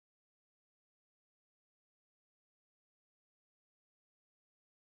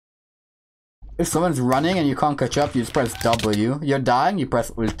If someone's running and you can't catch up, you just press W. You're dying, you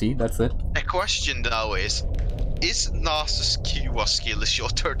press ulti. That's it. A question though is Nasus Q a skill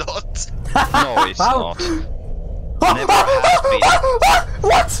shot or not? No, it's How? not. Never has been.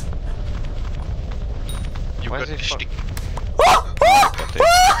 What? You Why got is the it stick.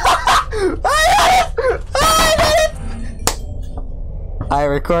 I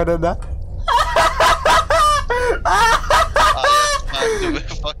recorded that.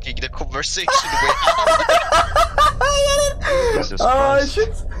 Fucking the conversation we had. Jesus Oh Christ.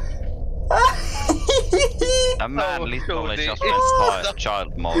 shit. A man literally Cody, just it's went not-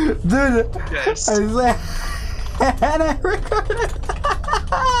 child mode. Dude, Yes. I said, and I recorded.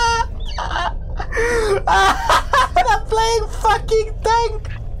 And I'm playing fucking tank.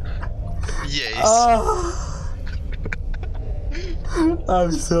 Yes. Oh.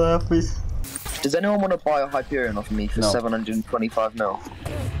 I'm so happy. Does anyone want to buy a Hyperion off me for No. 725 mil?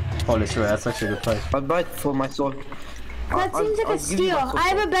 Holy shit, that's actually a good price. I'll buy it for my soul. That seems like a steal. I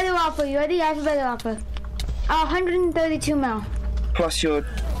have a better offer. You ready? I have a better offer. 132 mil. Plus your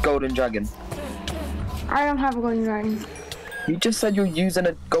golden dragon. I don't have a golden dragon. You just said you're using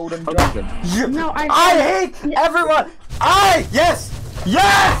a golden dragon. No, I hate everyone! Yes!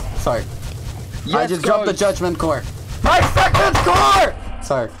 Yes! Sorry. Yes, I just dropped the guys. Judgement Core. My second core!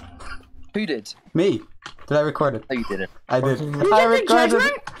 Sorry. Who did? Me. Did I record it? No, you didn't. I did. You I did the recorded Judgment?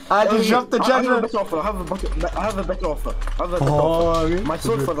 it. I just dropped the I have a Judgment. better offer. I have a better offer. I have a better Oh, offer. okay. My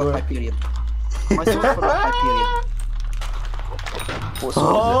sword for the Good. Hyperion. My sword for the Hyperion. What sword is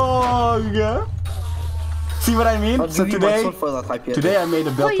Oh, yeah. See what I mean? I'll So give you my today, sword for that Hyperion. today I made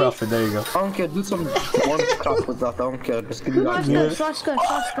a build Wait. profit. There you go. I don't care, do some one crap with that, I don't care, just give me Lost that. Ghost, Lost Ghost,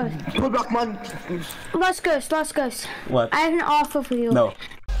 Lost Ghost. Pull back, man! Lost Ghost, Lost Ghost. What? I have an offer for you. No.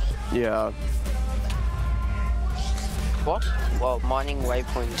 Yeah. What? Well, mining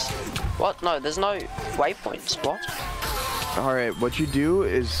waypoints. What? No, there's no waypoints. What? Alright, what you do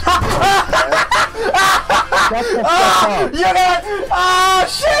is... You know what? Oh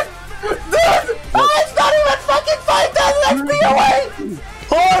shit! Dude! Oh, it's not even fucking 5,000 XP away!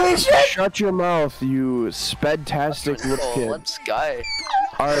 Holy shit! Shut your mouth, you spedtastic little Oh, kid. let's go.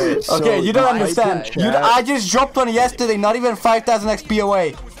 Alright, so... Okay, you don't type in understand. chat- I just dropped one yesterday, not even 5,000 XP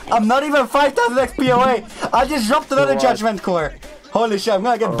away. I'm not even 5,000 XP away. I just dropped another What? Judgement Core. Holy shit, I'm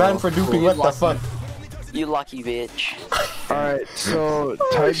gonna get banned for duping. What the fuck? You lucky bitch. Alright, so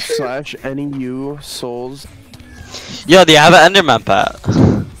type /NEU souls. Yo, do you have an Enderman pet?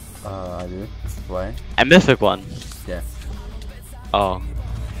 I do. Why? A mythic one. Yeah, Oh.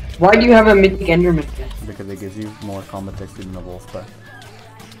 Why do you have a mythic Enderman? because it gives you more combat XP than a wolf pet.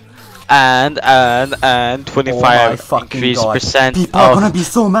 And Oh my 25 fucking increase god. percent People are gonna of... be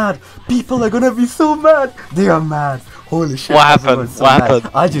so mad. People are gonna be so mad. They are mad. Holy shit. What happened? everyone's so What mad.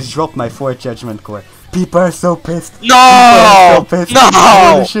 happened? I just dropped my 4th Judgement Core. People are so pissed. No! People are so pissed. No!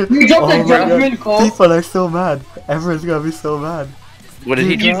 Holy shit. You dropped the my Judgement god. Core? People are so mad. Everyone's gonna be so mad. What did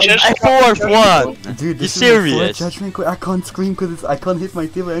he do? A fourth one! Dude, You this is my 4th serious? Judgement Core. I can't scream because I can't hit my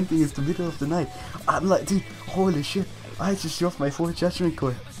team or anything. It's the middle of the night. I'm like, dude, holy shit. I just dropped my 4th Judgement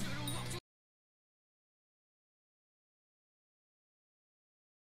Core.